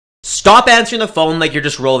Stop answering the phone like you're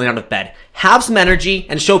just rolling out of bed. Have some energy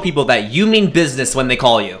and show people that you mean business when they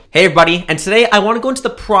call you. Hey everybody, and today I want to go into the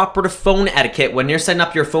proper phone etiquette when you're setting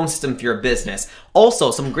up your phone system for your business. Also,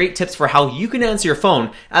 some great tips for how you can answer your phone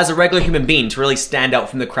as a regular human being to really stand out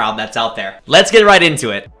from the crowd that's out there. Let's get right into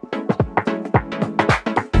it.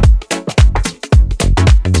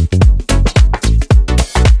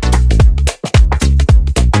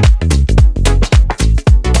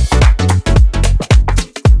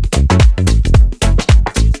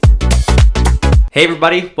 Hey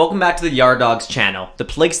everybody, welcome back to the Yard Dogs channel, the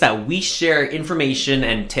place that we share information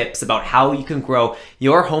and tips about how you can grow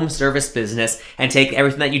your home service business and take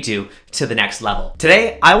everything that you do to the next level.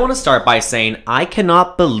 Today, I want to start by saying I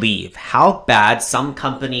cannot believe how bad some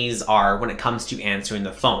companies are when it comes to answering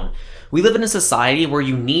the phone. We live in a society where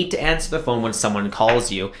you need to answer the phone when someone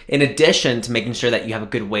calls you, in addition to making sure that you have a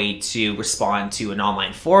good way to respond to an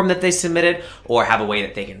online form that they submitted, or have a way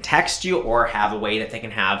that they can text you, or have a way that they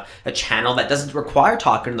can have a channel that doesn't require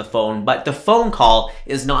talking on the phone, but the phone call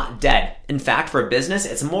is not dead. In fact, for a business,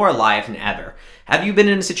 it's more alive than ever. Have you been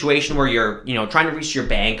in a situation where you're, trying to reach your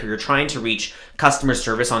bank or you're trying to reach customer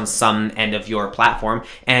service on some end of your platform,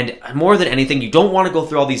 and more than anything, you don't want to go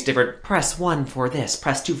through all these different press 1 for this,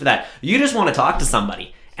 press 2 for that. You just want to talk to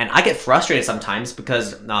somebody. And I get frustrated sometimes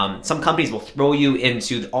because some companies will throw you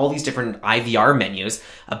into all these different IVR menus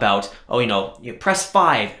about, you press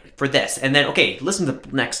 5 for this. And then, okay, listen to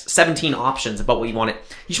the next 17 options about what you want.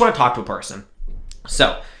 You just want to talk to a person.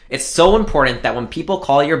 So it's so important that when people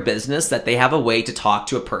call your business that they have a way to talk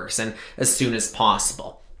to a person as soon as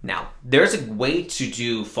possible. Now, there's a way to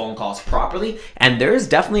do phone calls properly, and there's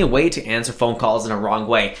definitely a way to answer phone calls in a wrong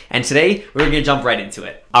way. And today, we're going to jump right into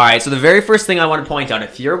it. All right, so the very first thing I want to point out,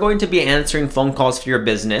 if you're going to be answering phone calls for your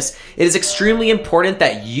business, it is extremely important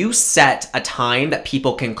that you set a time that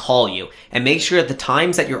people can call you, and make sure that the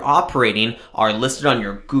times that you're operating are listed on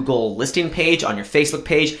your Google listing page, on your Facebook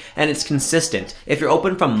page, and it's consistent. If you're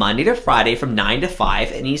open from Monday to Friday from 9 to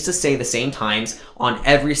 5, it needs to say the same times on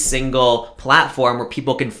every single platform where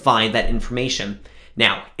people can find that information.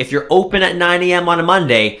 Now, if you're open at 9 a.m. on a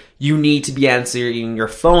Monday, you need to be answering your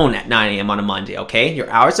phone at 9 a.m. on a Monday, okay? Your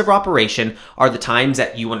hours of operation are the times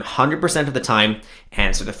that you 100% of the time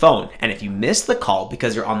answer the phone. And if you miss the call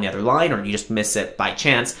because you're on the other line or you just miss it by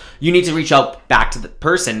chance, you need to reach out back to the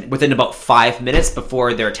person within about 5 minutes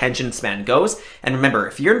before their attention span goes. And remember,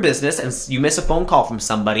 if you're in business and you miss a phone call from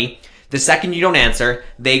somebody, the second you don't answer,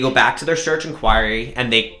 they go back to their search inquiry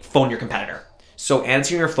and they phone your competitor. So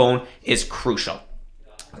answering your phone is crucial,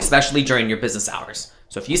 especially during your business hours.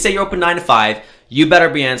 So if you say you're open 9 to 5, you better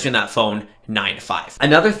be answering that phone 9 to 5.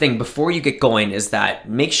 Another thing before you get going is that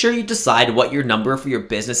make sure you decide what your number for your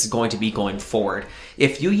business is going to be going forward.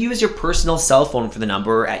 If you use your personal cell phone for the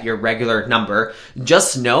number at your regular number,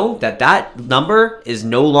 just know that that number is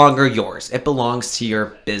no longer yours. It belongs to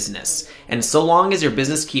your business. And so long as your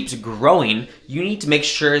business keeps growing, you need to make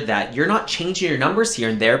sure that you're not changing your numbers here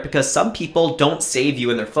and there, because some people don't save you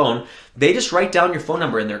in their phone. They just write down your phone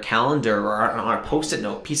number in their calendar or on a post-it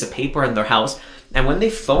note piece of paper in their house. And when they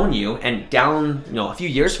phone you and down, a few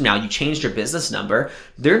years from now, you changed your business number,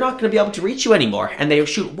 they're not going to be able to reach you anymore. And they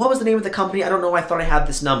shoot, what was the name of the company? I don't know. I thought I had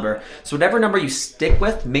this number. So whatever number you stick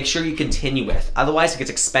with, make sure you continue with. Otherwise, it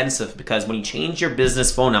gets expensive, because when you change your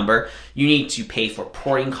business phone number, you need to pay for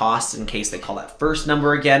porting costs in case they call that first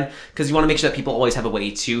number again, because you want to make sure that people always have a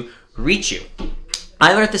way to reach you.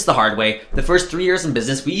 I learned this the hard way. The first 3 years in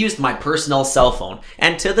business, we used my personal cell phone.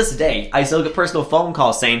 And to this day, I still get personal phone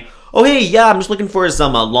calls saying, oh, hey, yeah, I'm just looking for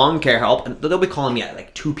some lawn care help. And they'll be calling me at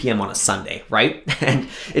like 2 p.m. on a Sunday, right? And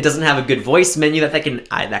it doesn't have a good voice menu that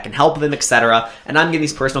can help them, etc. And I'm getting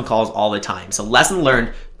these personal calls all the time. So lesson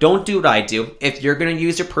learned, don't do what I do. If you're going to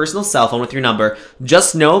use your personal cell phone with your number,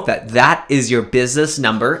 just know that that is your business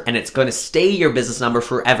number, and it's going to stay your business number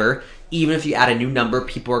forever. Even if you add a new number,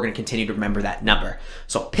 people are going to continue to remember that number.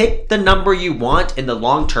 So pick the number you want in the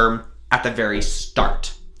long term at the very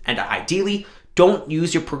start. And ideally, don't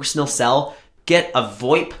use your personal cell. Get a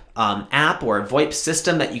VoIP app or a VoIP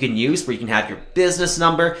system that you can use where you can have your business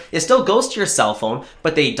number. It still goes to your cell phone,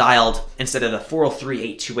 but they dialed, instead of the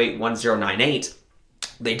 403-828-1098,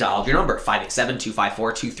 they dialed your number,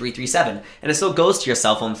 587-254-2337, and it still goes to your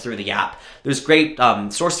cell phone through the app. There's great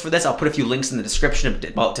sources for this. I'll put a few links in the description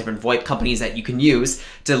about different VoIP companies that you can use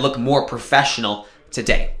to look more professional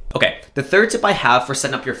today. Okay, the third tip I have for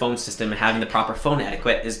setting up your phone system and having the proper phone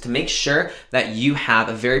etiquette is to make sure that you have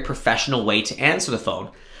a very professional way to answer the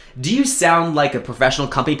phone. Do you sound like a professional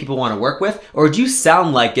company people want to work with, or do you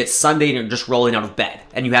sound like it's Sunday and you're just rolling out of bed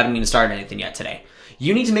and you haven't even started anything yet today?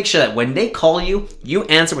 You need to make sure that when they call you, you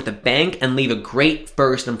answer with a bang and leave a great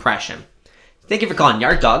first impression. Thank you for calling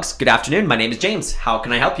Yard Dogs. Good afternoon. My name is James. How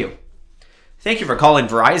can I help you? Thank you for calling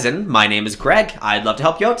Verizon. My name is Greg. I'd love to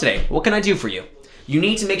help you out today. What can I do for you? You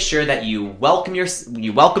need to make sure that you welcome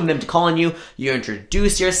them to call on you, you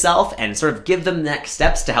introduce yourself, and sort of give them the next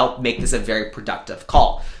steps to help make this a very productive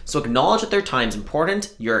call. So acknowledge that their time is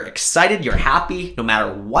important, you're excited, you're happy, no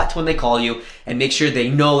matter what when they call you, and make sure they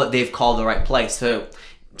know that they've called the right place. So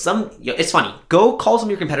it's funny, go call some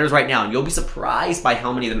of your competitors right now, and you'll be surprised by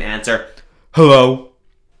how many of them answer, "Hello."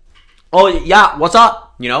 "Oh yeah, what's up?"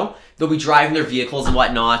 They'll be driving their vehicles and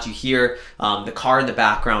whatnot. You hear the car in the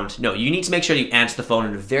background. No, you need to make sure you answer the phone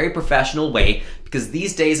in a very professional way, because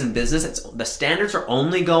these days in business, the standards are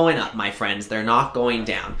only going up, my friends. They're not going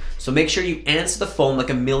down. So make sure you answer the phone like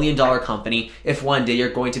 $1 million company if one day you're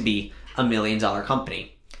going to be $1 million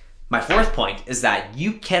company. My fourth point is that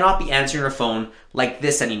you cannot be answering your phone like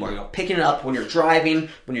this anymore. Picking it up when you're driving,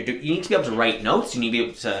 you need to be able to write notes. You need to be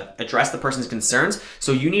able to address the person's concerns.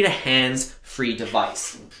 So you need a hands-free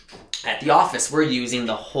device. At the office, we're using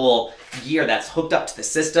the whole gear that's hooked up to the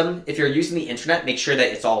system. If you're using the internet, make sure that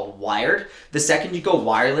it's all wired. The second you go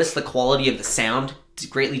wireless, the quality of the sound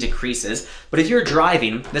greatly decreases. But if you're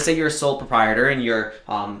driving, let's say you're a sole proprietor and you're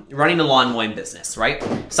running a lawn mowing business, right?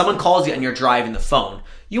 Someone calls you and you're driving the phone.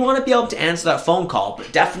 You want to be able to answer that phone call,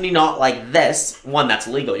 but definitely not like this. One, that's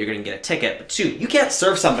illegal. You're going to get a ticket. But two, you can't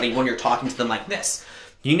serve somebody when you're talking to them like this.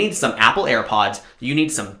 You need some Apple AirPods, you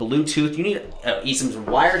need some Bluetooth, you need some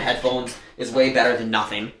wired headphones is way better than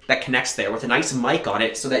nothing that connects there with a nice mic on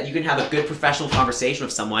it so that you can have a good professional conversation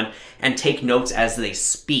with someone and take notes as they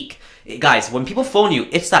speak. Guys, when people phone you,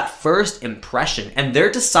 it's that first impression, and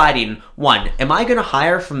they're deciding, one, am I going to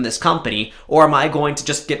hire from this company, or am I going to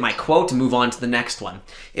just get my quote and move on to the next one?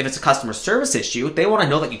 If it's a customer service issue, they want to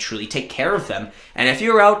know that you truly take care of them. And if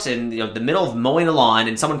you're out in the middle of mowing a lawn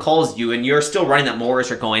and someone calls you and you're still running that mower as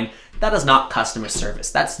you're going, that is not customer service.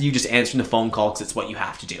 That's you just answering the phone call because it's what you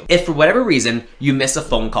have to do. If for whatever reason you miss a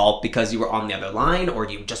phone call because you were on the other line or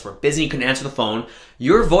you just were busy and you couldn't answer the phone,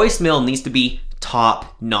 your voicemail needs to be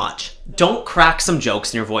top notch. Don't crack some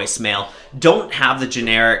jokes in your voicemail. Don't have the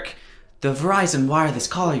generic, "The Verizon wireless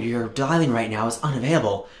caller you're dialing right now is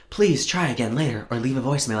unavailable. Please try again later," or leave a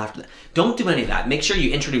voicemail after that. Don't do any of that. Make sure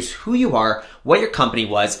you introduce who you are, what your company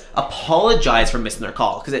was, apologize for missing their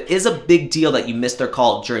call, because it is a big deal that you missed their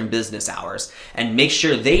call during business hours, and make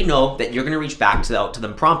sure they know that you're going to reach back to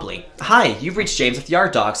them promptly. "Hi, you've reached James with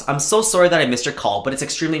Yard Dogs. I'm so sorry that I missed your call, but it's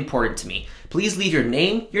extremely important to me. Please leave your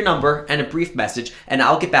name, your number, and a brief message, and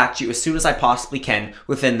I'll get back to you as soon as I possibly can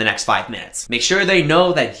within the next 5 minutes." Make sure they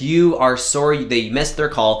know that you are sorry they missed their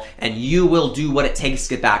call, and you will do what it takes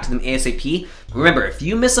to get back to them ASAP. Remember, if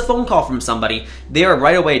you miss a phone call from somebody, they are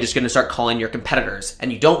right away just going to start calling your competitors,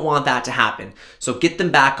 and you don't want that to happen. So get them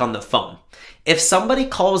back on the phone. If somebody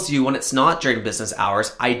calls you when it's not during business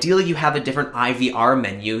hours, ideally you have a different IVR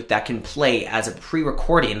menu that can play as a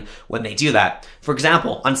pre-recording when they do that. For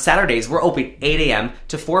example, on Saturdays, we're open 8 a.m.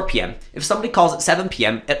 to 4 p.m. If somebody calls at 7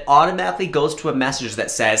 p.m., it automatically goes to a message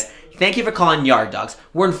that says, "Thank you for calling Yard Dogs.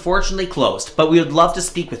 We're unfortunately closed, but we would love to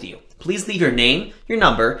speak with you. Please leave your name, your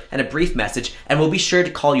number, and a brief message, and we'll be sure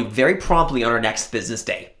to call you very promptly on our next business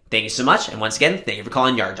day. Thank you so much, and once again, thank you for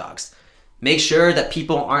calling Yard Dogs." Make sure that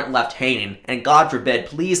people aren't left hanging, and God forbid,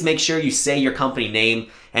 please make sure you say your company name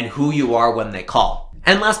and who you are when they call.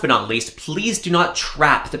 And last but not least, please do not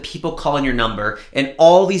trap the people calling your number in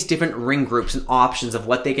all these different ring groups and options of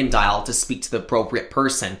what they can dial to speak to the appropriate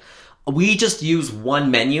person. We just use one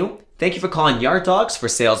menu. Thank you for calling Yard Dogs. For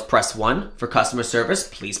sales, press 1. For customer service,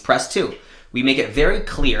 please press 2. We make it very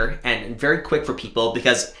clear and very quick for people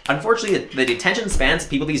because, unfortunately, the attention spans of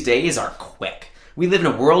people these days are quick. We live in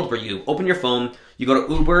a world where you open your phone, you go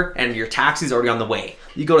to Uber, and your taxi's already on the way.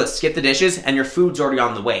 You go to skip the dishes, and your food's already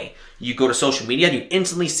on the way. You go to social media, and you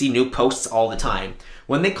instantly see new posts all the time.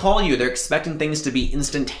 When they call you, they're expecting things to be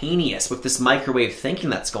instantaneous with this microwave thinking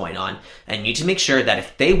that's going on. And you need to make sure that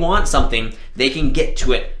if they want something, they can get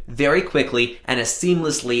to it very quickly and as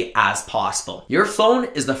seamlessly as possible. Your phone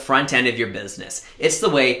is the front end of your business. It's the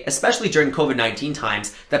way, especially during COVID-19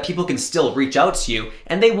 times, that people can still reach out to you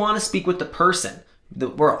and they want to speak with the person.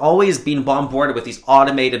 We're always being bombarded with these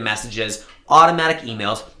automated messages, automatic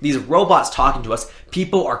emails, these robots talking to us,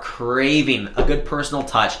 people are craving a good personal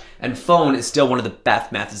touch, and phone is still one of the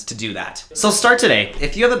best methods to do that. So start today.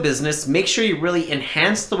 If you have a business, make sure you really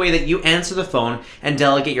enhance the way that you answer the phone and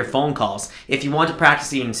delegate your phone calls. If you want to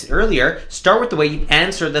practice even earlier, start with the way you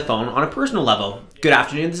answer the phone on a personal level. Good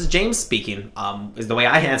afternoon, this is James speaking, is the way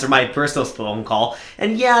I answer my personal phone call.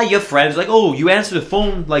 And yeah, you have friends like, oh, you answer the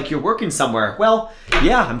phone like you're working somewhere. Well,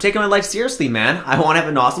 yeah, I'm taking my life seriously, man. I want to have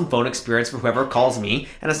an awesome phone experience for whoever calls me,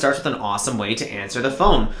 and it starts with an awesome way to answer the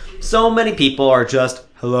phone. So many people are just,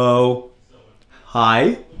 hello,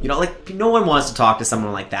 hi. You know, like, no one wants to talk to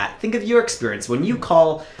someone like that. Think of your experience. When you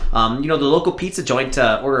call, the local pizza joint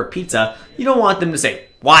to order a pizza, you don't want them to say,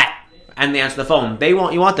 what? And they answer the phone. You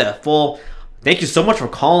want the full, thank you so much for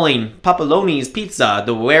calling Papaloni's Pizza,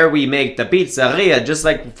 where we make the pizzeria just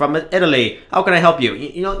like from Italy. How can I help you?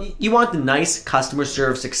 You want the nice customer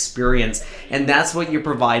service experience, and that's what you're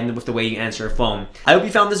providing with the way you answer your phone. I hope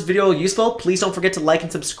you found this video useful. Please don't forget to like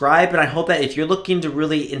and subscribe, and I hope that if you're looking to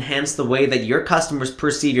really enhance the way that your customers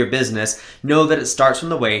perceive your business, know that it starts from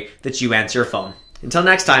the way that you answer your phone. Until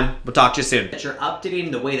next time, we'll talk to you soon. That you're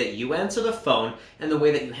updating the way that you answer the phone and the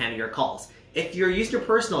way that you handle your calls. If you're using your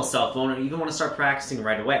personal cell phone, or you even want to start practicing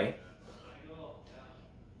right away,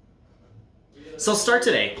 so start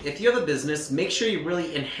today. If you have a business, make sure you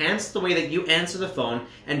really enhance the way that you answer the phone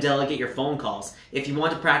and delegate your phone calls. If you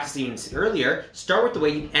want to practice even earlier, start with the way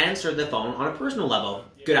you answer the phone on a personal level.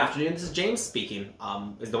 Good afternoon, this is James speaking,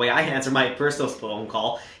 is the way I answer my personal phone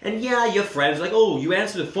call. And yeah, you have friends like, oh, you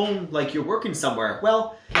answer the phone like you're working somewhere.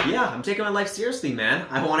 Well, yeah, I'm taking my life seriously, man.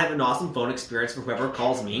 I want to have an awesome phone experience for whoever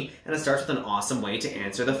calls me, and it starts with an awesome way to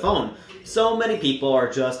answer the phone. So many people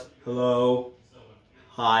are just, hello,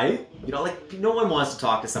 hi. You know, like, no one wants to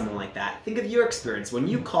talk to someone like that. Think of your experience. When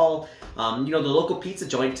you call, the local pizza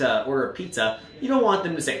joint to order a pizza, you don't want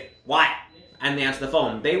them to say, what? And they answer the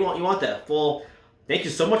phone. You want the full, thank you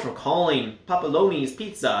so much for calling Papaloni's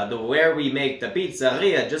Pizza, where we make the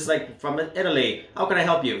pizzeria just like from Italy. How can I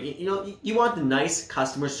help you? You want the nice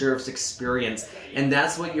customer service experience, and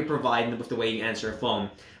that's what you're providing with the way you answer your phone.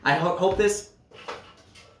 I hope you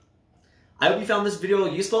found this video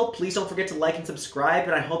useful. Please don't forget to like and subscribe,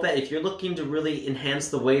 and I hope that if you're looking to really enhance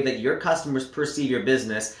the way that your customers perceive your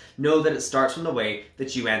business, know that it starts from the way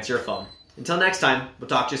that you answer your phone. Until next time, we'll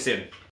talk to you soon.